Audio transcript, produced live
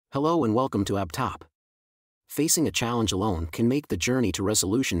Hello and welcome to ABTop. Facing a challenge alone can make the journey to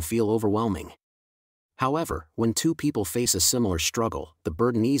resolution feel overwhelming. However, when two people face a similar struggle, the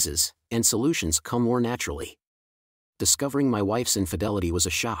burden eases, and solutions come more naturally. Discovering my wife's infidelity was a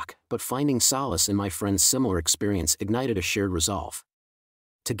shock, but finding solace in my friend's similar experience ignited a shared resolve.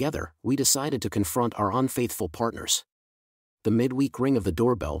 Together, we decided to confront our unfaithful partners. The midweek ring of the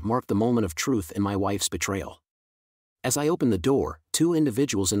doorbell marked the moment of truth in my wife's betrayal. As I opened the door, two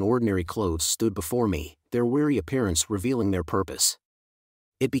individuals in ordinary clothes stood before me, their weary appearance revealing their purpose.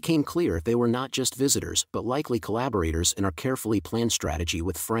 It became clear they were not just visitors but likely collaborators in our carefully planned strategy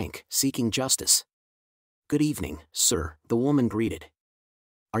with Frank, seeking justice. "Good evening, sir," the woman greeted.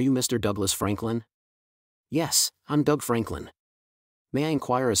 "Are you Mr. Douglas Franklin?" "Yes, I'm Doug Franklin. May I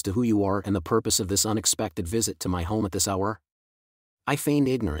inquire as to who you are and the purpose of this unexpected visit to my home at this hour?" I feigned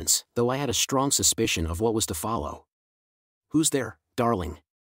ignorance, though I had a strong suspicion of what was to follow. "Who's there, darling?"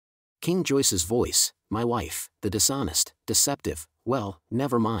 King Joyce's voice, my wife, the dishonest, deceptive, well,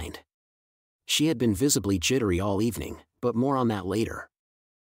 never mind. She had been visibly jittery all evening, but more on that later.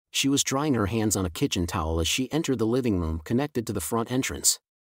 She was drying her hands on a kitchen towel as she entered the living room connected to the front entrance.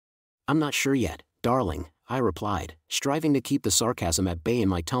 "I'm not sure yet, darling," I replied, striving to keep the sarcasm at bay in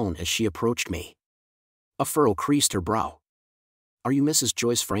my tone as she approached me. A furrow creased her brow. "Are you Mrs.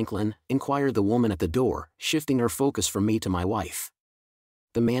 Joyce Franklin?" inquired the woman at the door, shifting her focus from me to my wife.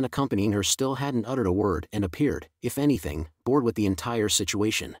 The man accompanying her still hadn't uttered a word and appeared, if anything, bored with the entire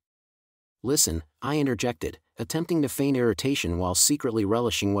situation. "Listen," I interjected, attempting to feign irritation while secretly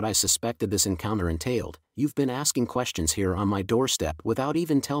relishing what I suspected this encounter entailed. "You've been asking questions here on my doorstep without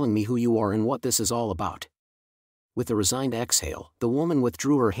even telling me who you are and what this is all about." With a resigned exhale, the woman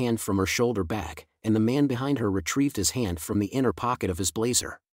withdrew her hand from her shoulder bag, and the man behind her retrieved his hand from the inner pocket of his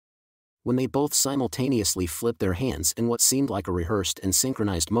blazer. When they both simultaneously flipped their hands in what seemed like a rehearsed and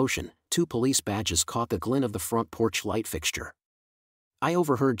synchronized motion, two police badges caught the glint of the front porch light fixture. I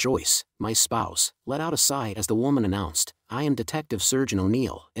overheard Joyce, my spouse, let out a sigh as the woman announced, "I am Detective Surgeon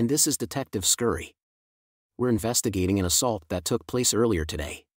O'Neill, and this is Detective Scurry. We're investigating an assault that took place earlier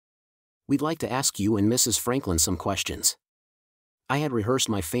today. We'd like to ask you and Mrs. Franklin some questions." I had rehearsed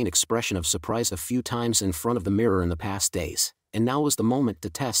my faint expression of surprise a few times in front of the mirror in the past days, and now was the moment to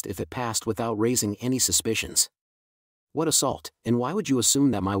test if it passed without raising any suspicions. "What assault, and why would you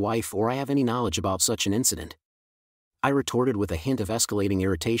assume that my wife or I have any knowledge about such an incident?" I retorted with a hint of escalating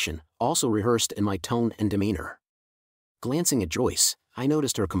irritation, also rehearsed in my tone and demeanor. Glancing at Joyce, I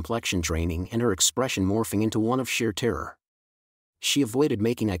noticed her complexion draining and her expression morphing into one of sheer terror. She avoided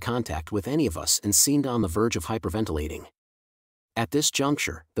making eye contact with any of us and seemed on the verge of hyperventilating. At this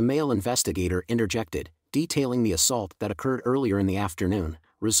juncture, the male investigator interjected, detailing the assault that occurred earlier in the afternoon,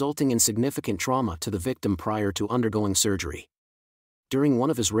 resulting in significant trauma to the victim prior to undergoing surgery. During one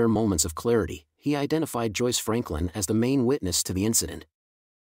of his rare moments of clarity, he identified Joyce Franklin as the main witness to the incident.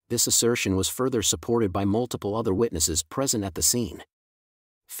 This assertion was further supported by multiple other witnesses present at the scene.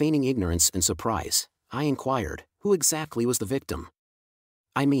 Feigning ignorance and surprise, I inquired, "Who exactly was the victim?"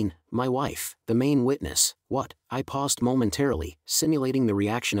 "I mean, my wife, the main witness." "What?" I paused momentarily, simulating the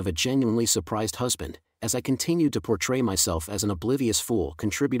reaction of a genuinely surprised husband, as I continued to portray myself as an oblivious fool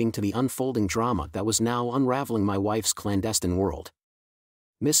contributing to the unfolding drama that was now unraveling my wife's clandestine world.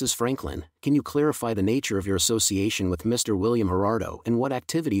 "Mrs. Franklin, can you clarify the nature of your association with Mr. William Gerardo and what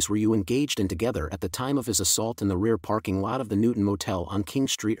activities were you engaged in together at the time of his assault in the rear parking lot of the Newton Motel on King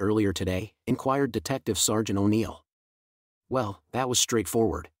Street earlier today?" inquired Detective Sergeant O'Neill. Well, that was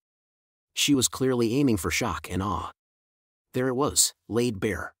straightforward. She was clearly aiming for shock and awe. There it was, laid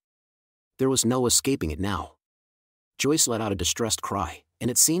bare. There was no escaping it now. Joyce let out a distressed cry,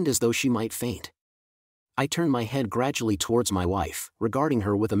 and it seemed as though she might faint. I turned my head gradually towards my wife, regarding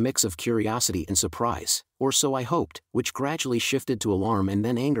her with a mix of curiosity and surprise, or so I hoped, which gradually shifted to alarm and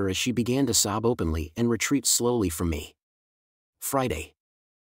then anger as she began to sob openly and retreat slowly from me. Friday.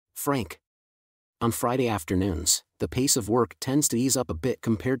 Frank. On Friday afternoons, the pace of work tends to ease up a bit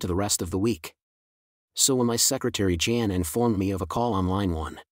compared to the rest of the week. So when my secretary Jan informed me of a call on line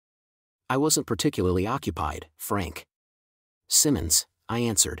 1, I wasn't particularly occupied. "Frank Simmons," I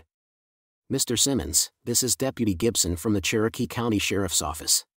answered. "Mr. Simmons, this is Deputy Gibson from the Cherokee County Sheriff's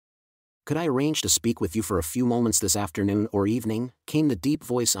Office. Could I arrange to speak with you for a few moments this afternoon or evening?" came the deep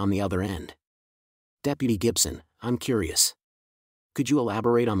voice on the other end. "Deputy Gibson, I'm curious. Could you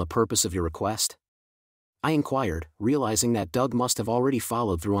elaborate on the purpose of your request?" I inquired, realizing that Doug must have already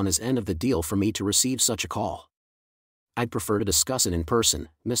followed through on his end of the deal for me to receive such a call. "I'd prefer to discuss it in person,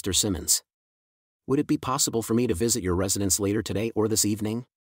 Mr. Simmons. Would it be possible for me to visit your residence later today or this evening?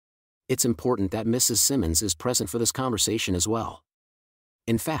 It's important that Mrs. Simmons is present for this conversation as well."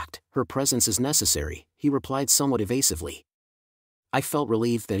 In fact, her presence is necessary, he replied somewhat evasively. I felt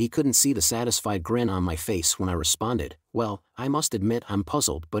relieved that he couldn't see the satisfied grin on my face when I responded, well, I must admit I'm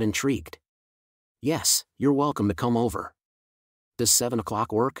puzzled but intrigued. Yes, you're welcome to come over. Does 7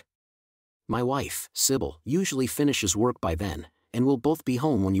 o'clock work? My wife, Sybil, usually finishes work by then, and we'll both be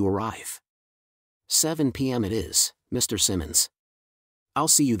home when you arrive. 7 p.m. it is, Mr. Simmons. I'll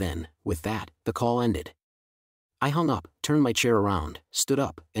see you then. With that, the call ended. I hung up, turned my chair around, stood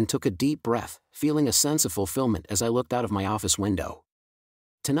up, and took a deep breath, feeling a sense of fulfillment as I looked out of my office window.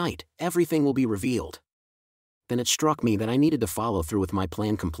 Tonight, everything will be revealed. Then it struck me that I needed to follow through with my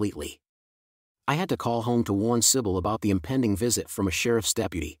plan completely. I had to call home to warn Sybil about the impending visit from a sheriff's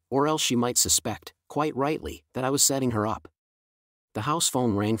deputy, or else she might suspect, quite rightly, that I was setting her up. The house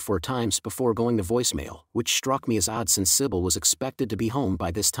phone rang 4 times before going to voicemail, which struck me as odd since Sybil was expected to be home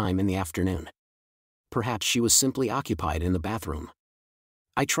by this time in the afternoon. Perhaps she was simply occupied in the bathroom.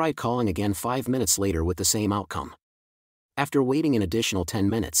 I tried calling again 5 minutes later with the same outcome. After waiting an additional 10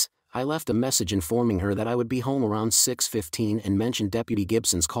 minutes, I left a message informing her that I would be home around 6:15 and mentioned Deputy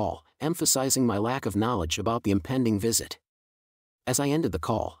Gibson's call, emphasizing my lack of knowledge about the impending visit. As I ended the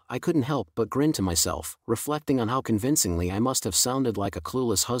call, I couldn't help but grin to myself, reflecting on how convincingly I must have sounded like a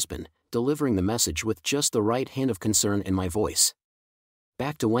clueless husband, delivering the message with just the right hint of concern in my voice.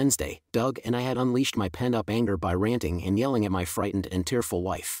 Back to Wednesday, Doug and I had unleashed my pent-up anger by ranting and yelling at my frightened and tearful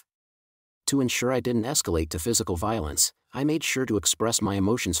wife. To ensure I didn't escalate to physical violence, I made sure to express my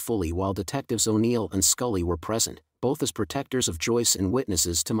emotions fully while Detectives O'Neill and Scully were present, both as protectors of Joyce and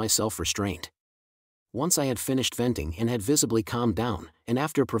witnesses to my self-restraint. Once I had finished venting and had visibly calmed down, and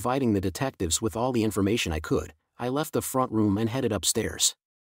after providing the detectives with all the information I could, I left the front room and headed upstairs.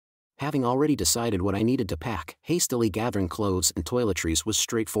 Having already decided what I needed to pack, hastily gathering clothes and toiletries was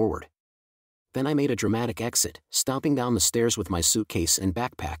straightforward. Then I made a dramatic exit, stomping down the stairs with my suitcase and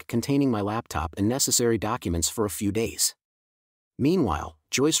backpack containing my laptop and necessary documents for a few days. Meanwhile,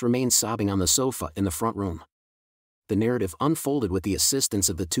 Joyce remained sobbing on the sofa in the front room. The narrative unfolded with the assistance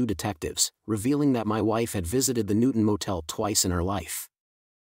of the 2 detectives, revealing that my wife had visited the Newton Motel twice in her life.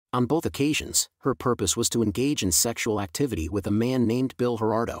 On both occasions, her purpose was to engage in sexual activity with a man named Bill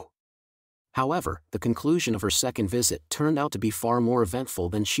Gerardo. However, the conclusion of her second visit turned out to be far more eventful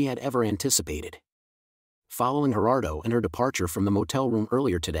than she had ever anticipated. Following Gerardo and her departure from the motel room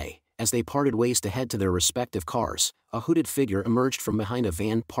earlier today, as they parted ways to head to their respective cars, a hooded figure emerged from behind a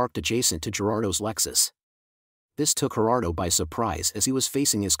van parked adjacent to Gerardo's Lexus. This took Gerardo by surprise as he was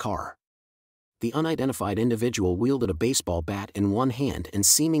facing his car. The unidentified individual wielded a baseball bat in one hand and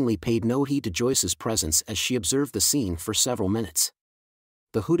seemingly paid no heed to Joyce's presence as she observed the scene for several minutes.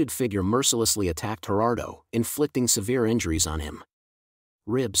 The hooded figure mercilessly attacked Gerardo, inflicting severe injuries on him.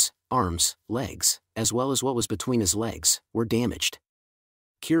 Ribs, arms, legs, as well as what was between his legs, were damaged.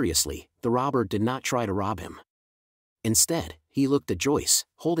 Curiously, the robber did not try to rob him. Instead, he looked at Joyce,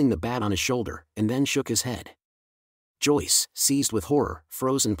 holding the bat on his shoulder, and then shook his head. Joyce, seized with horror,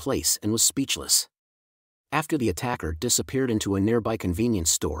 froze in place and was speechless. After the attacker disappeared into a nearby convenience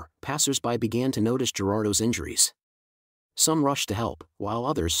store, passers-by began to notice Gerardo's injuries. Some rushed to help, while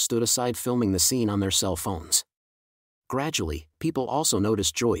others stood aside filming the scene on their cell phones. Gradually, people also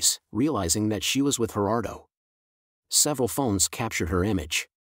noticed Joyce, realizing that she was with Gerardo. Several phones captured her image.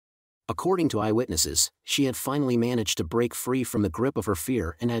 According to eyewitnesses, she had finally managed to break free from the grip of her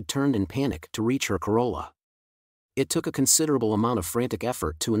fear and had turned in panic to reach her Corolla. It took a considerable amount of frantic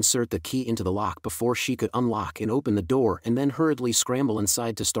effort to insert the key into the lock before she could unlock and open the door and then hurriedly scramble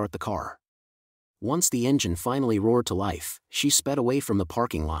inside to start the car. Once the engine finally roared to life, she sped away from the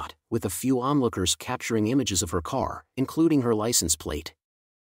parking lot, with a few onlookers capturing images of her car, including her license plate.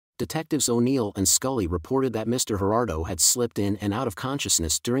 Detectives O'Neill and Scully reported that Mr. Gerardo had slipped in and out of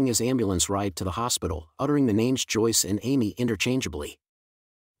consciousness during his ambulance ride to the hospital, uttering the names Joyce and Amy interchangeably.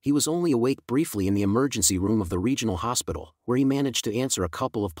 He was only awake briefly in the emergency room of the regional hospital, where he managed to answer a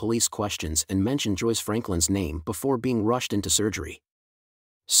couple of police questions and mention Joyce Franklin's name before being rushed into surgery.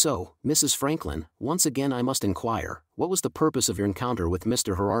 So, Mrs. Franklin, once again I must inquire, what was the purpose of your encounter with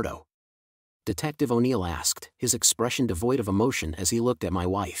Mr. Gerardo? Detective O'Neill asked, his expression devoid of emotion as he looked at my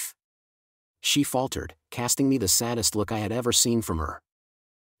wife. She faltered, casting me the saddest look I had ever seen from her.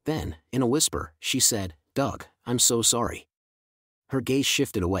 Then, in a whisper, she said, "Doug, I'm so sorry." Her gaze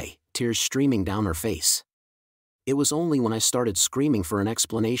shifted away, tears streaming down her face. It was only when I started screaming for an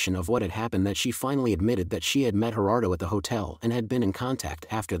explanation of what had happened that she finally admitted that she had met Gerardo at the hotel and had been in contact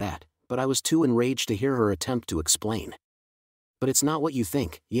after that, but I was too enraged to hear her attempt to explain. "But it's not what you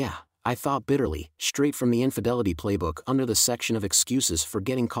think, yeah," I thought bitterly, straight from the infidelity playbook under the section of excuses for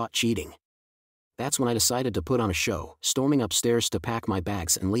getting caught cheating. That's when I decided to put on a show, storming upstairs to pack my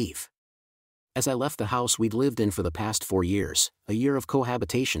bags and leave. As I left the house we'd lived in for the past 4 years, a year of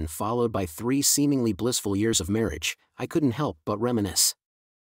cohabitation followed by 3 seemingly blissful years of marriage, I couldn't help but reminisce.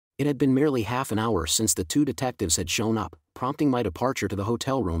 It had been merely half an hour since the 2 detectives had shown up, prompting my departure to the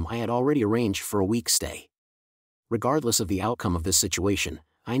hotel room I had already arranged for a week's stay. Regardless of the outcome of this situation,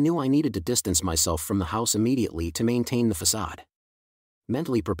 I knew I needed to distance myself from the house immediately to maintain the facade.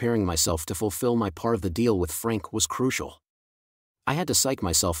 Mentally preparing myself to fulfill my part of the deal with Frank was crucial. I had to psych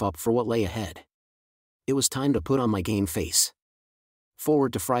myself up for what lay ahead. It was time to put on my game face.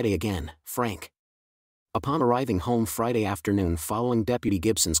 Forward to Friday again, Frank. Upon arriving home Friday afternoon following Deputy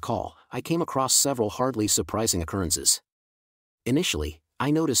Gibson's call, I came across several hardly surprising occurrences. Initially, I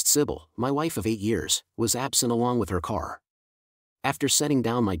noticed Sybil, my wife of 8 years, was absent along with her car. After setting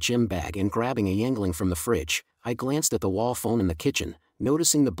down my gym bag and grabbing a Yangling from the fridge, I glanced at the wall phone in the kitchen,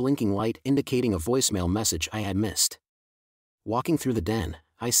 noticing the blinking light indicating a voicemail message I had missed. Walking through the den,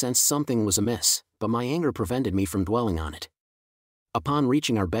 I sensed something was amiss, but my anger prevented me from dwelling on it. Upon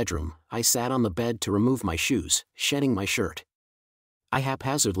reaching our bedroom, I sat on the bed to remove my shoes, shedding my shirt. I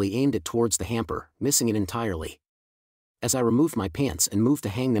haphazardly aimed it towards the hamper, missing it entirely. As I removed my pants and moved to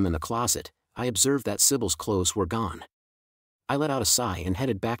hang them in the closet, I observed that Sybil's clothes were gone. I let out a sigh and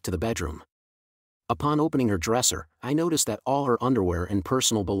headed back to the bedroom. Upon opening her dresser, I noticed that all her underwear and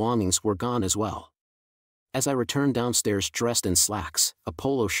personal belongings were gone as well. As I returned downstairs dressed in slacks, a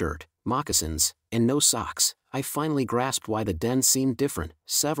polo shirt, moccasins, and no socks, I finally grasped why the den seemed different.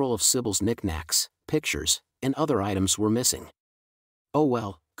 Several of Sybil's knickknacks, pictures, and other items were missing. Oh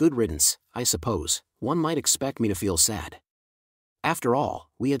well, good riddance, I suppose. One might expect me to feel sad. After all,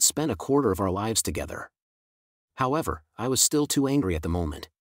 we had spent a quarter of our lives together. However, I was still too angry at the moment.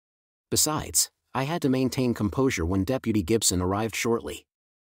 Besides, I had to maintain composure when Deputy Gibson arrived shortly.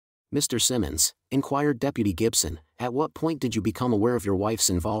 "Mr. Simmons," inquired Deputy Gibson, "at what point did you become aware of your wife's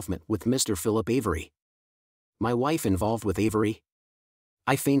involvement with Mr. Philip Avery?" "My wife involved with Avery?"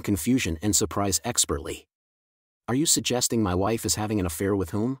 I feigned confusion and surprise expertly. "Are you suggesting my wife is having an affair with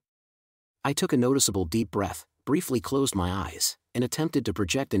whom?" I took a noticeable deep breath, briefly closed my eyes, and attempted to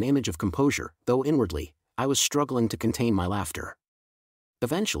project an image of composure, though inwardly, I was struggling to contain my laughter.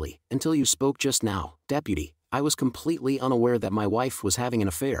 "Eventually, until you spoke just now, Deputy, I was completely unaware that my wife was having an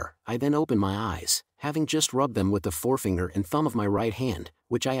affair." I then opened my eyes, having just rubbed them with the forefinger and thumb of my right hand,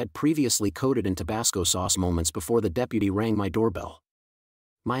 which I had previously coated in Tabasco sauce moments before the deputy rang my doorbell.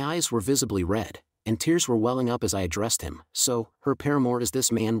 My eyes were visibly red, and tears were welling up as I addressed him. "So, her paramour is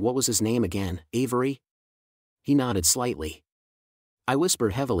this man, what was his name again, Avery?" He nodded slightly. I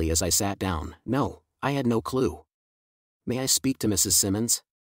whispered heavily as I sat down, "No, I had no clue." "May I speak to Mrs. Simmons?"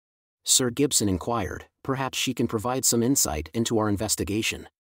 Sir Gibson inquired. "Perhaps she can provide some insight into our investigation."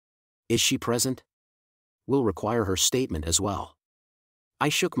 "Is she present?" "We'll require her statement as well." I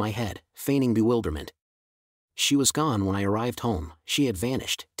shook my head, feigning bewilderment. "She was gone when I arrived home. She had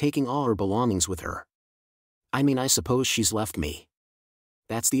vanished, taking all her belongings with her." "I mean, I suppose she's left me."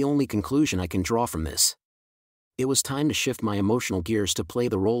 "That's the only conclusion I can draw from this." It was time to shift my emotional gears to play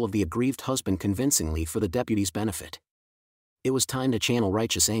the role of the aggrieved husband convincingly for the deputy's benefit. It was time to channel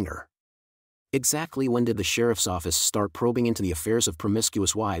righteous anger. Exactly when did the sheriff's office start probing into the affairs of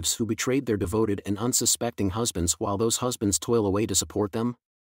promiscuous wives who betrayed their devoted and unsuspecting husbands while those husbands toil away to support them?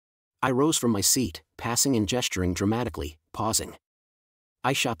 I rose from my seat, passing and gesturing dramatically, pausing.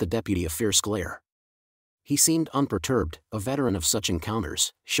 I shot the deputy a fierce glare. He seemed unperturbed, a veteran of such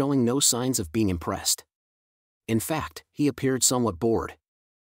encounters, showing no signs of being impressed. In fact, he appeared somewhat bored.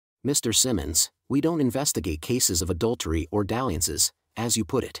 "Mr. Simmons, we don't investigate cases of adultery or dalliances, as you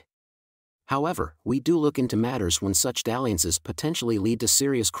put it. However, we do look into matters when such dalliances potentially lead to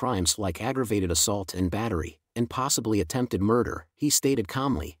serious crimes like aggravated assault and battery, and possibly attempted murder," he stated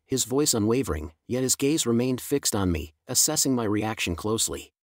calmly, his voice unwavering, yet his gaze remained fixed on me, assessing my reaction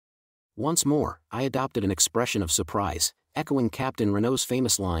closely. Once more, I adopted an expression of surprise, echoing Captain Renault's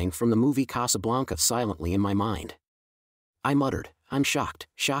famous line from the movie Casablanca silently in my mind. I muttered, "I'm shocked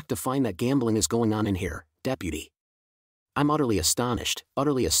to find that gambling is going on in here, Deputy. I'm utterly astonished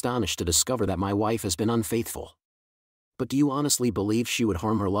to discover that my wife has been unfaithful." "But do you honestly believe she would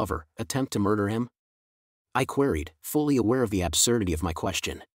harm her lover, attempt to murder him?" I queried, fully aware of the absurdity of my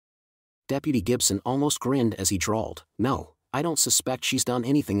question. Deputy Gibson almost grinned as he drawled, "No, I don't suspect she's done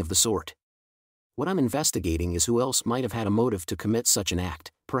anything of the sort. What I'm investigating is who else might have had a motive to commit such an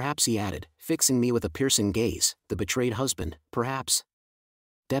act. Perhaps," he added, fixing me with a piercing gaze, "the betrayed husband, perhaps."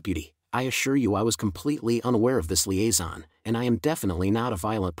 "Deputy, I assure you I was completely unaware of this liaison, and I am definitely not a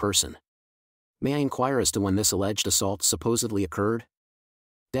violent person. May I inquire as to when this alleged assault supposedly occurred?"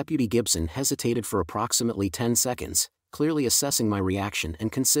 Deputy Gibson hesitated for approximately 10 seconds, clearly assessing my reaction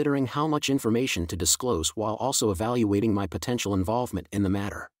and considering how much information to disclose while also evaluating my potential involvement in the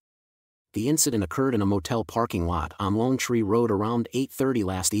matter. The incident occurred in a motel parking lot on Lone Tree Road around 8:30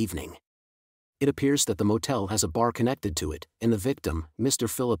 last evening. It appears that the motel has a bar connected to it, and the victim, Mr.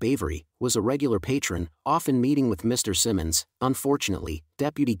 Philip Avery, was a regular patron, often meeting with Mr. Simmons. Unfortunately,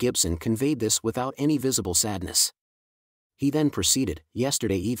 Deputy Gibson conveyed this without any visible sadness. He then proceeded,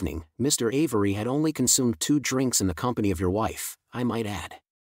 "Yesterday evening, Mr. Avery had only consumed 2 drinks in the company of your wife, I might add.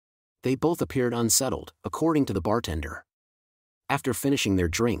 They both appeared unsettled, according to the bartender. After finishing their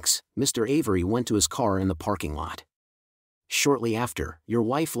drinks, Mr. Avery went to his car in the parking lot. Shortly after, your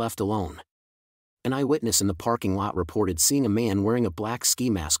wife left alone. An eyewitness in the parking lot reported seeing a man wearing a black ski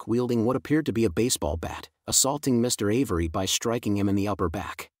mask wielding what appeared to be a baseball bat, assaulting Mr. Avery by striking him in the upper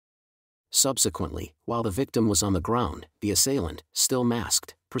back. Subsequently, while the victim was on the ground, the assailant, still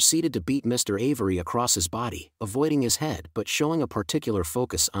masked, proceeded to beat Mr. Avery across his body, avoiding his head but showing a particular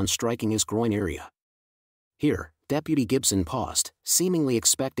focus on striking his groin area." Here, Deputy Gibson paused, seemingly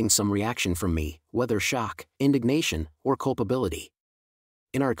expecting some reaction from me, whether shock, indignation, or culpability.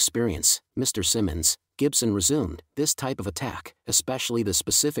 "In our experience, Mr. Simmons," Gibson resumed, "this type of attack, especially the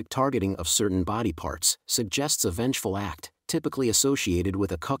specific targeting of certain body parts, suggests a vengeful act, typically associated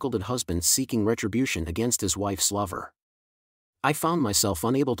with a cuckolded husband seeking retribution against his wife's lover." I found myself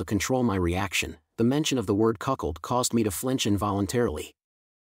unable to control my reaction. The mention of the word cuckold caused me to flinch involuntarily.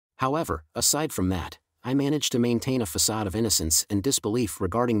 However, aside from that, I managed to maintain a facade of innocence and disbelief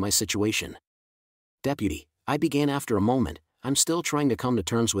regarding my situation. "Deputy," I began after a moment, "I'm still trying to come to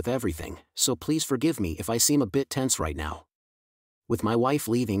terms with everything, so please forgive me if I seem a bit tense right now." With my wife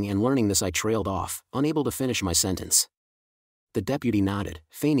leaving and learning this, I trailed off, unable to finish my sentence. The deputy nodded,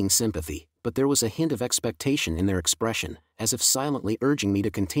 feigning sympathy, but there was a hint of expectation in their expression, as if silently urging me to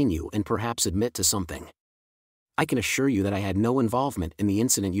continue and perhaps admit to something. "I can assure you that I had no involvement in the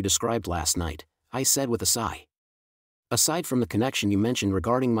incident you described last night," I said with a sigh. "Aside from the connection you mentioned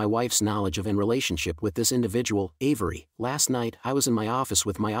regarding my wife's knowledge of and relationship with this individual, Avery, last night I was in my office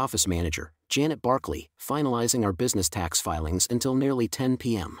with my office manager, Janet Barkley, finalizing our business tax filings until nearly 10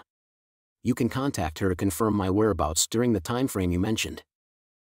 p.m. You can contact her to confirm my whereabouts during the time frame you mentioned."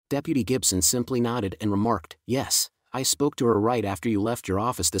 Deputy Gibson simply nodded and remarked, "Yes, I spoke to her right after you left your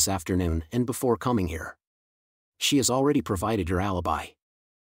office this afternoon and before coming here. She has already provided your alibi."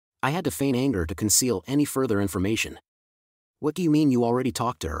 I had to feign anger to conceal any further information. "What do you mean you already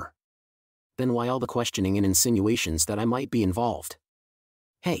talked to her? Then why all the questioning and insinuations that I might be involved?"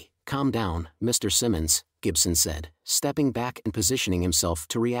 "Hey, calm down, Mr. Simmons," Gibson said, stepping back and positioning himself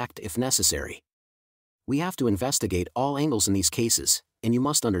to react if necessary. "We have to investigate all angles in these cases, and you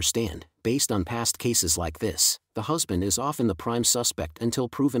must understand, based on past cases like this, the husband is often the prime suspect until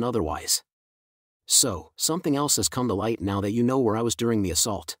proven otherwise. So, something else has come to light now that you know where I was during the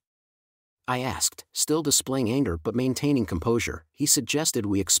assault?" I asked, still displaying anger but maintaining composure. "He suggested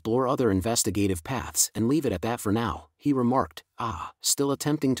we explore other investigative paths and leave it at that for now," he remarked, still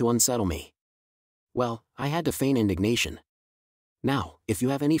attempting to unsettle me. Well, I had to feign indignation. "Now, if you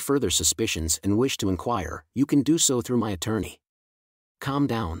have any further suspicions and wish to inquire, you can do so through my attorney." "Calm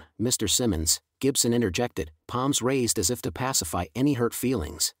down, Mr. Simmons," Gibson interjected, palms raised as if to pacify any hurt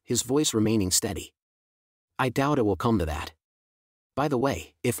feelings, his voice remaining steady. "I doubt it will come to that. By the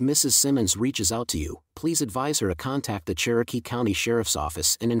way, if Mrs. Simmons reaches out to you, please advise her to contact the Cherokee County Sheriff's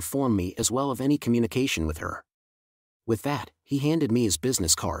Office and inform me as well of any communication with her." With that, he handed me his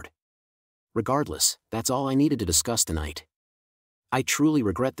business card. "Regardless, that's all I needed to discuss tonight. I truly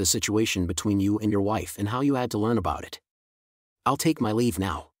regret the situation between you and your wife and how you had to learn about it. I'll take my leave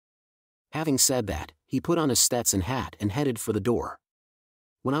now." Having said that, he put on his Stetson hat and headed for the door.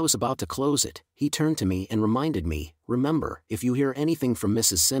 When I was about to close it, he turned to me and reminded me, "Remember, if you hear anything from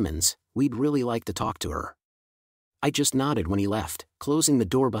Mrs. Simmons, we'd really like to talk to her." I just nodded when he left, closing the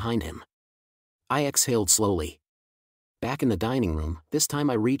door behind him. I exhaled slowly. Back in the dining room, this time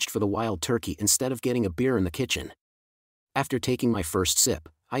I reached for the wild turkey instead of getting a beer in the kitchen. After taking my first sip,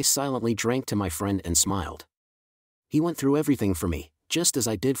 I silently drank to my friend and smiled. He went through everything for me, just as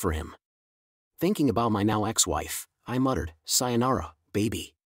I did for him. Thinking about my now ex-wife, I muttered, "Sayonara,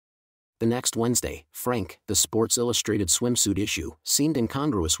 baby." The next Wednesday, Frank, the Sports Illustrated swimsuit issue, seemed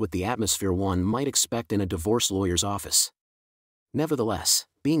incongruous with the atmosphere one might expect in a divorce lawyer's office. Nevertheless,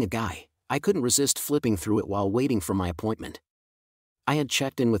 being a guy, I couldn't resist flipping through it while waiting for my appointment. I had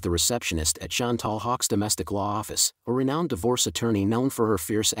checked in with the receptionist at Chantal Hawk's domestic law office, a renowned divorce attorney known for her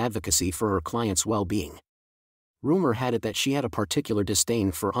fierce advocacy for her clients' well-being. Rumor had it that she had a particular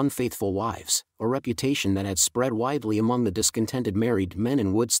disdain for unfaithful wives, a reputation that had spread widely among the discontented married men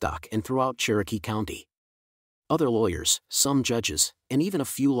in Woodstock and throughout Cherokee County. Other lawyers, some judges, and even a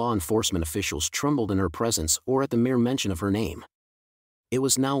few law enforcement officials trembled in her presence or at the mere mention of her name. It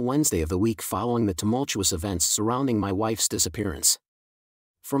was now Wednesday of the week following the tumultuous events surrounding my wife's disappearance.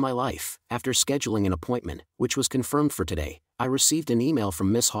 For my life, after scheduling an appointment, which was confirmed for today, I received an email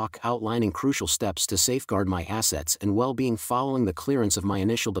from Ms. Hawk outlining crucial steps to safeguard my assets and well-being following the clearance of my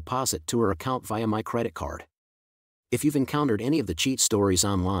initial deposit to her account via my credit card. If you've encountered any of the cheat stories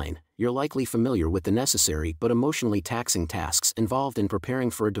online, you're likely familiar with the necessary but emotionally taxing tasks involved in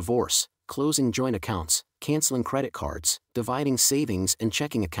preparing for a divorce, closing joint accounts, canceling credit cards, dividing savings and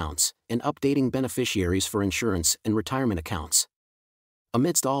checking accounts, and updating beneficiaries for insurance and retirement accounts.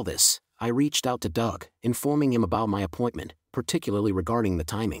 Amidst all this, I reached out to Doug, informing him about my appointment, particularly regarding the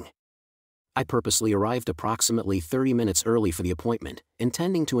timing. I purposely arrived approximately 30 minutes early for the appointment,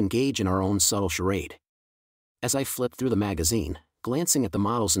 intending to engage in our own subtle charade. As I flipped through the magazine, glancing at the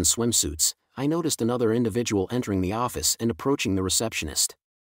models in swimsuits, I noticed another individual entering the office and approaching the receptionist.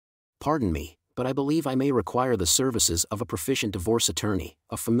 "Pardon me, but I believe I may require the services of a proficient divorce attorney,"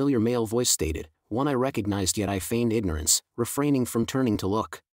 a familiar male voice stated, one I recognized yet I feigned ignorance, refraining from turning to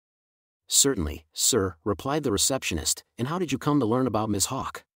look. "Certainly, sir," replied the receptionist, "and how did you come to learn about Ms.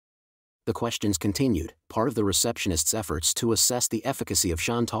 Hawk?" The questions continued, part of the receptionist's efforts to assess the efficacy of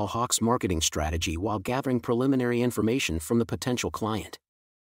Chantal Hawk's marketing strategy while gathering preliminary information from the potential client.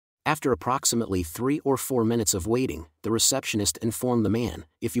 After approximately 3 or 4 minutes of waiting, the receptionist informed the man,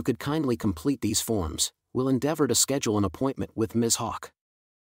 "If you could kindly complete these forms, we'll endeavor to schedule an appointment with Ms. Hawk.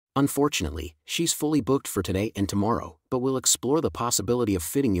 Unfortunately, she's fully booked for today and tomorrow, but we'll explore the possibility of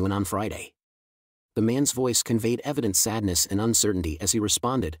fitting you in on Friday." The man's voice conveyed evident sadness and uncertainty as he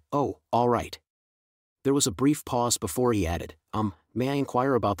responded, "Oh, all right." There was a brief pause before he added, "May I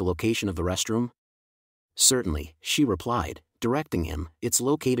inquire about the location of the restroom?" "Certainly," she replied, directing him, "It's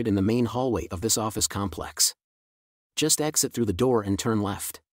located in the main hallway of this office complex. Just exit through the door and turn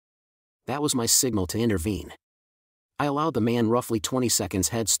left." That was my signal to intervene. I allowed the man roughly 20 seconds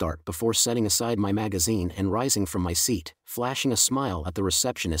head start before setting aside my magazine and rising from my seat. Flashing a smile at the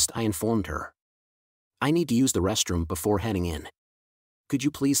receptionist, I informed her, "I need to use the restroom before heading in. Could you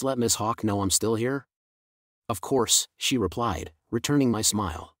please let Ms. Hawk know I'm still here?" "Of course," she replied, returning my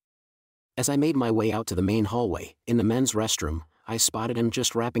smile. As I made my way out to the main hallway, in the men's restroom, I spotted him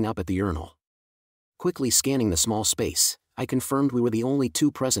just wrapping up at the urinal. Quickly scanning the small space, I confirmed we were the only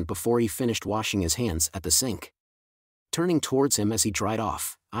two present before he finished washing his hands at the sink. Turning towards him as he dried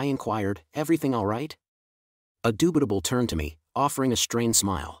off, I inquired, "Everything all right?" A dubitable turned to me, offering a strained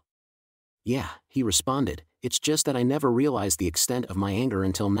smile. "Yeah," he responded, "it's just that I never realized the extent of my anger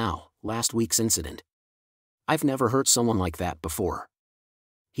until now, last week's incident. I've never hurt someone like that before."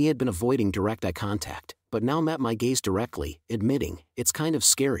 He had been avoiding direct eye contact, but now met my gaze directly, admitting, "It's kind of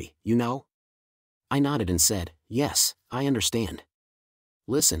scary, you know?" I nodded and said, "Yes, I understand.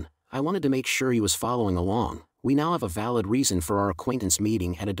 Listen, I wanted to make sure he was following along. We now have a valid reason for our acquaintance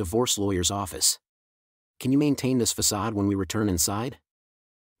meeting at a divorce lawyer's office. Can you maintain this facade when we return inside?"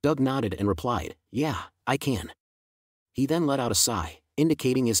 Doug nodded and replied, "Yeah, I can." He then let out a sigh,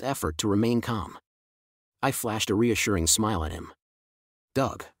 indicating his effort to remain calm. I flashed a reassuring smile at him.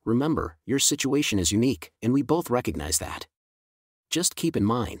 "Doug, remember, your situation is unique, and we both recognize that. Just keep in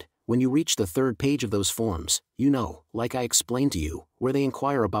mind, when you reach the 3rd page of those forms, like I explained to you, where they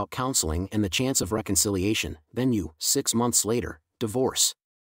inquire about counseling and the chance of reconciliation, then you, 6 months later, divorce."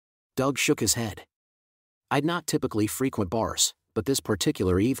 Doug shook his head. I'd not typically frequent bars, but this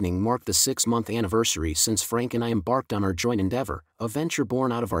particular evening marked the 6-month anniversary since Frank and I embarked on our joint endeavor, a venture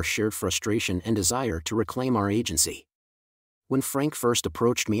born out of our shared frustration and desire to reclaim our agency. When Frank first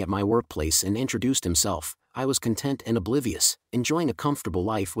approached me at my workplace and introduced himself, I was content and oblivious, enjoying a comfortable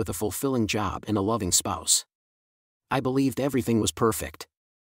life with a fulfilling job and a loving spouse. I believed everything was perfect.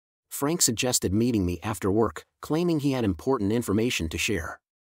 Frank suggested meeting me after work, claiming he had important information to share.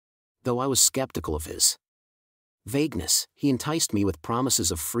 Though I was skeptical of his vagueness, he enticed me with promises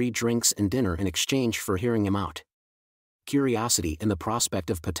of free drinks and dinner in exchange for hearing him out. Curiosity and the prospect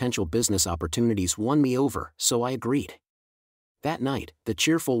of potential business opportunities won me over, so I agreed. That night, the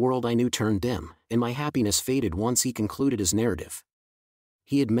cheerful world I knew turned dim, and my happiness faded once he concluded his narrative.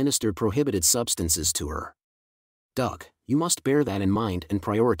 He administered prohibited substances to her. "Doug, you must bear that in mind and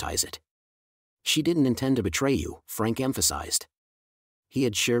prioritize it. She didn't intend to betray you," Frank emphasized. He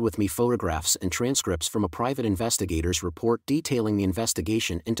had shared with me photographs and transcripts from a private investigator's report detailing the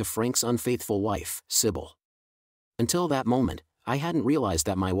investigation into Frank's unfaithful wife, Sybil. Until that moment, I hadn't realized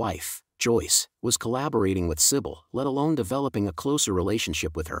that my wife, Joyce, was collaborating with Sybil, let alone developing a closer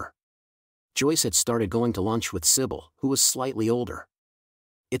relationship with her. Joyce had started going to lunch with Sybil, who was slightly older.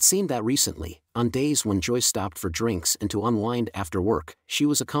 It seemed that recently, on days when Joyce stopped for drinks and to unwind after work, she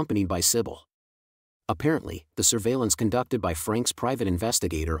was accompanied by Sybil. Apparently, the surveillance conducted by Frank's private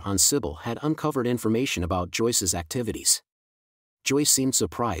investigator on Sybil had uncovered information about Joyce's activities. Joyce seemed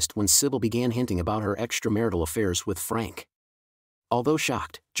surprised when Sybil began hinting about her extramarital affairs with Frank. Although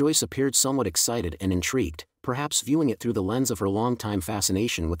shocked, Joyce appeared somewhat excited and intrigued, perhaps viewing it through the lens of her longtime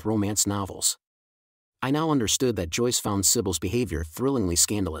fascination with romance novels. I now understood that Joyce found Sybil's behavior thrillingly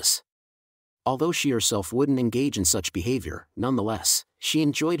scandalous. Although she herself wouldn't engage in such behavior, nonetheless, she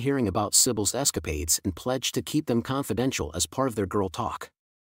enjoyed hearing about Sybil's escapades and pledged to keep them confidential as part of their girl talk.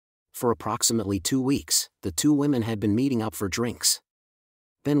 For approximately 2 weeks, the two women had been meeting up for drinks.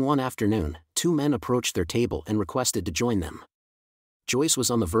 Then one afternoon, 2 men approached their table and requested to join them. Joyce was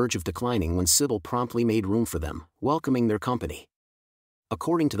on the verge of declining when Sybil promptly made room for them, welcoming their company.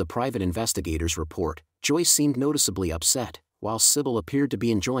 According to the private investigator's report, Joyce seemed noticeably upset, while Sybil appeared to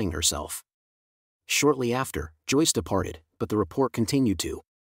be enjoying herself. Shortly after, Joyce departed, but the report continued to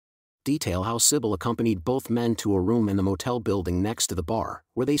detail how Sybil accompanied both men to a room in the motel building next to the bar,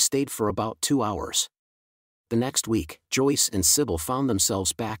 where they stayed for about 2 hours. The next week, Joyce and Sybil found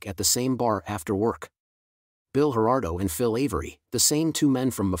themselves back at the same bar after work. Bill Gerardo and Phil Avery, the same 2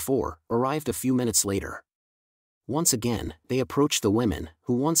 men from before, arrived a few minutes later. Once again, they approached the women,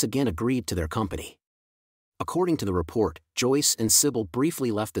 who once again agreed to their company. According to the report, Joyce and Sybil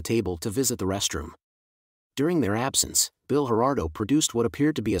briefly left the table to visit the restroom. During their absence, Bill Gerardo produced what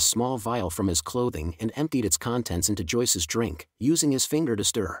appeared to be a small vial from his clothing and emptied its contents into Joyce's drink, using his finger to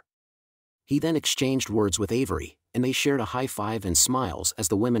stir. He then exchanged words with Avery, and they shared a high five and smiles as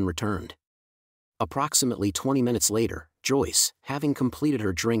the women returned. Approximately 20 minutes later, Joyce, having completed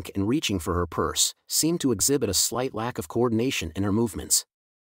her drink and reaching for her purse, seemed to exhibit a slight lack of coordination in her movements.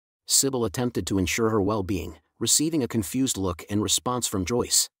 Sybil attempted to ensure her well-being, receiving a confused look and response from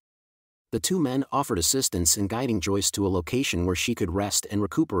Joyce. The 2 men offered assistance in guiding Joyce to a location where she could rest and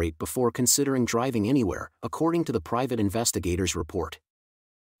recuperate before considering driving anywhere, according to the private investigator's report.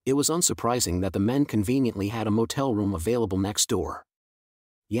 It was unsurprising that the men conveniently had a motel room available next door.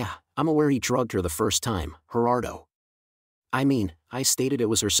 "Yeah, I'm aware he drugged her the first time, Gerardo. I stated it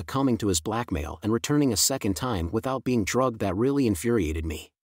was her succumbing to his blackmail and returning a second time without being drugged that really infuriated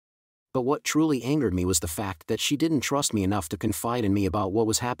me. But what truly angered me was the fact that she didn't trust me enough to confide in me about what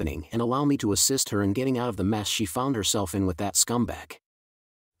was happening and allow me to assist her in getting out of the mess she found herself in with that scumbag."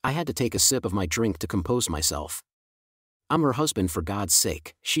 I had to take a sip of my drink to compose myself. "I'm her husband, for God's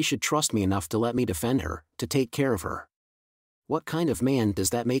sake. She should trust me enough to let me defend her, to take care of her. What kind of man does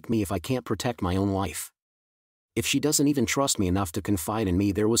that make me if I can't protect my own wife? If she doesn't even trust me enough to confide in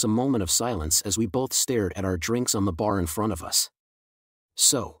me." There was a moment of silence as we both stared at our drinks on the bar in front of us.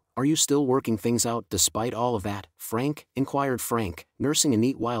 "So, are you still working things out despite all of that, Frank?" inquired Frank, nursing a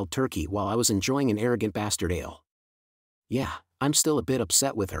neat wild turkey while I was enjoying an arrogant bastard ale. "Yeah, I'm still a bit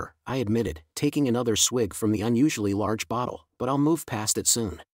upset with her," I admitted, taking another swig from the unusually large bottle, "but I'll move past it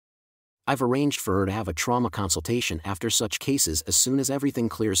soon. I've arranged for her to have a trauma consultation after such cases as soon as everything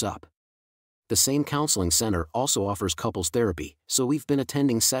clears up. The same counseling center also offers couples therapy, so we've been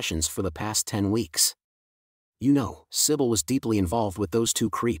attending sessions for the past 10 weeks. You know, Sybil was deeply involved with those 2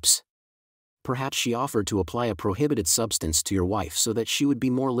 creeps. Perhaps she offered to apply a prohibited substance to your wife so that she would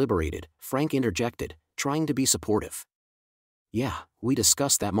be more liberated," Frank interjected, trying to be supportive. "Yeah, we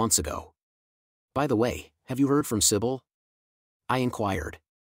discussed that months ago. By the way, have you heard from Sybil?" I inquired.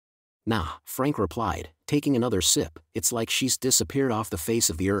 "Nah," Frank replied, taking another sip. "It's like she's disappeared off the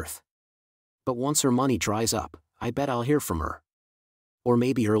face of the earth. But once her money dries up, I bet I'll hear from her. Or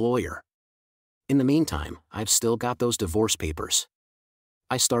maybe her lawyer. In the meantime, I've still got those divorce papers.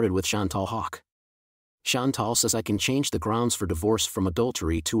 I started with Chantal Hawk. Chantal says I can change the grounds for divorce from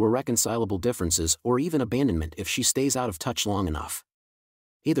adultery to irreconcilable differences or even abandonment if she stays out of touch long enough.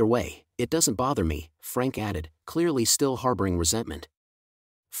 Either way, it doesn't bother me," Frank added, clearly still harboring resentment.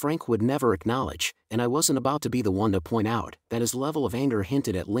 Frank would never acknowledge, and I wasn't about to be the one to point out, that his level of anger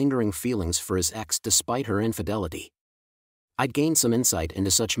hinted at lingering feelings for his ex despite her infidelity. I'd gained some insight into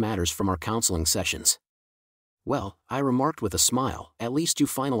such matters from our counseling sessions. "Well," I remarked with a smile, "at least you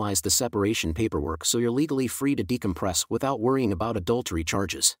finalized the separation paperwork so you're legally free to decompress without worrying about adultery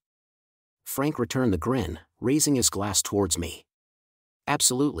charges." Frank returned the grin, raising his glass towards me.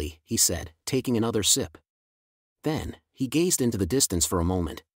 "Absolutely," he said, taking another sip. Then, he gazed into the distance for a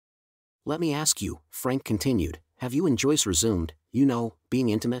moment. "Let me ask you," Frank continued, "have you and Joyce resumed, being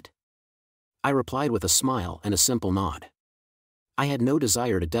intimate?" I replied with a smile and a simple nod. I had no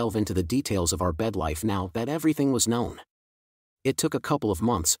desire to delve into the details of our bed life now that everything was known. It took a couple of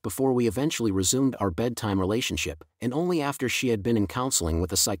months before we eventually resumed our bedtime relationship, and only after she had been in counseling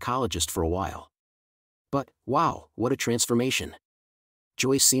with a psychologist for a while. But, wow, what a transformation.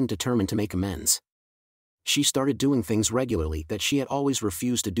 Joyce seemed determined to make amends. She started doing things regularly that she had always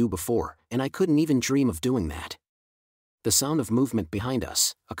refused to do before, and I couldn't even dream of doing that. The sound of movement behind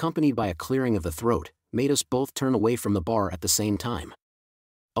us, accompanied by a clearing of the throat, made us both turn away from the bar at the same time.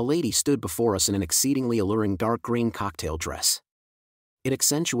 A lady stood before us in an exceedingly alluring dark green cocktail dress. It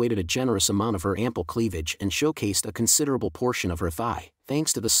accentuated a generous amount of her ample cleavage and showcased a considerable portion of her thigh,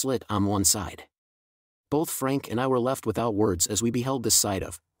 thanks to the slit on one side. Both Frank and I were left without words as we beheld this side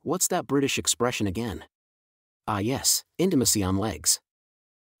of, what's that British expression again? Ah yes, intimacy on legs.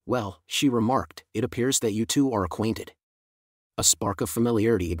 Well, she remarked, it appears that you two are acquainted. A spark of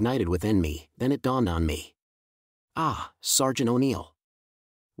familiarity ignited within me, then it dawned on me. Ah, Sergeant O'Neill.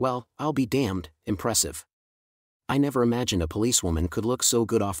 Well, I'll be damned, impressive. I never imagined a policewoman could look so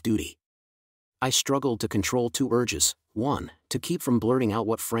good off duty. I struggled to control two urges: 1, to keep from blurting out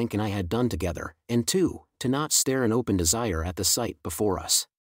what Frank and I had done together, and 2, to not stare in open desire at the sight before us.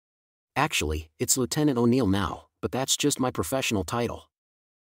 Actually, it's Lieutenant O'Neill now, but that's just my professional title.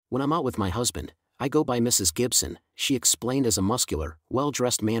 When I'm out with my husband, I go by Mrs. Gibson, she explained as a muscular,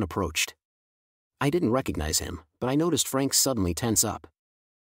 well-dressed man approached. I didn't recognize him, but I noticed Frank suddenly tense up.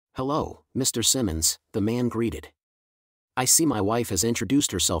 Hello, Mr. Simmons, the man greeted. I see my wife has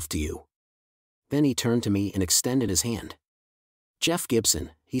introduced herself to you. Then he turned to me and extended his hand. Jeff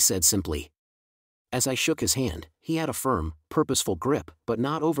Gibson, he said simply. As I shook his hand, he had a firm, purposeful grip, but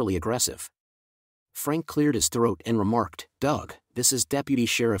not overly aggressive. Frank cleared his throat and remarked, Doug, this is Deputy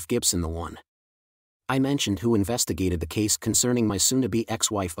Sheriff Gibson the one. I mentioned who investigated the case concerning my soon-to-be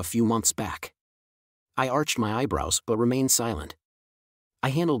ex-wife a few months back. I arched my eyebrows but remained silent. I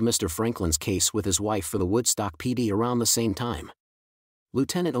handled Mr. Franklin's case with his wife for the Woodstock PD around the same time.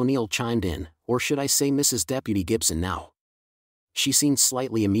 Lieutenant O'Neill chimed in, or should I say Mrs. Deputy Gibson now. She seemed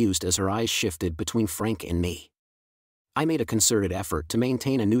slightly amused as her eyes shifted between Frank and me. I made a concerted effort to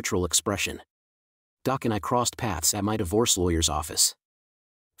maintain a neutral expression. Doc and I crossed paths at my divorce lawyer's office.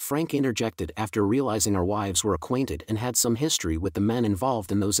 Frank interjected after realizing our wives were acquainted and had some history with the men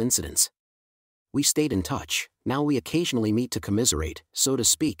involved in those incidents. We stayed in touch. Now we occasionally meet to commiserate, so to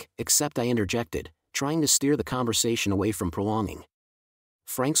speak, except I interjected, trying to steer the conversation away from prolonging.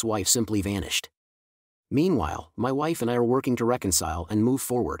 Frank's wife simply vanished. Meanwhile, my wife and I are working to reconcile and move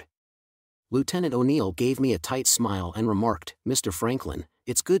forward. Lieutenant O'Neill gave me a tight smile and remarked, Mr. Franklin,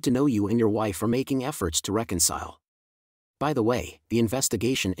 it's good to know you and your wife are making efforts to reconcile. By the way, the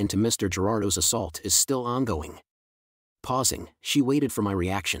investigation into Mr. Gerardo's assault is still ongoing. Pausing, she waited for my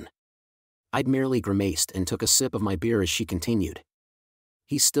reaction. I'd merely grimaced and took a sip of my beer as she continued.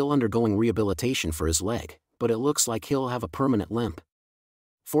 He's still undergoing rehabilitation for his leg, but it looks like he'll have a permanent limp.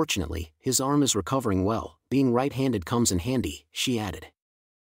 Fortunately, his arm is recovering well, being right-handed comes in handy, she added.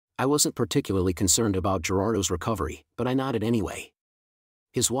 I wasn't particularly concerned about Gerardo's recovery, but I nodded anyway.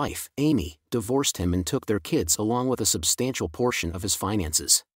 His wife, Amy, divorced him and took their kids along with a substantial portion of his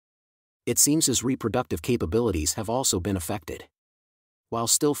finances. It seems his reproductive capabilities have also been affected. While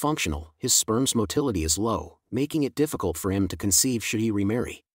still functional, his sperm's motility is low, making it difficult for him to conceive should he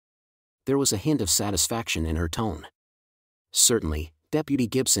remarry. There was a hint of satisfaction in her tone. Certainly, Deputy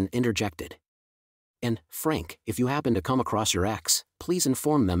Gibson interjected. And, Frank, if you happen to come across your ex, please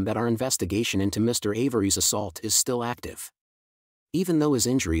inform them that our investigation into Mr. Avery's assault is still active. Even though his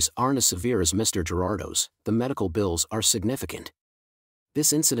injuries aren't as severe as Mr. Gerardo's, the medical bills are significant.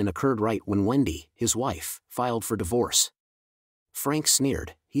 This incident occurred right when Wendy, his wife, filed for divorce. Frank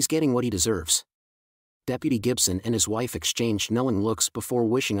sneered, he's getting what he deserves. Deputy Gibson and his wife exchanged knowing looks before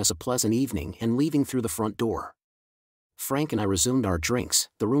wishing us a pleasant evening and leaving through the front door. Frank and I resumed our drinks,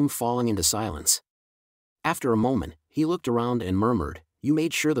 the room falling into silence. After a moment, he looked around and murmured, You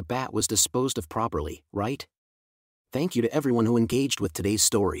made sure the bat was disposed of properly, right? Thank you to everyone who engaged with today's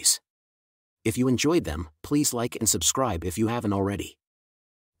stories. If you enjoyed them, please like and subscribe if you haven't already.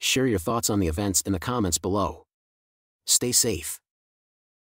 Share your thoughts on the events in the comments below. Stay safe.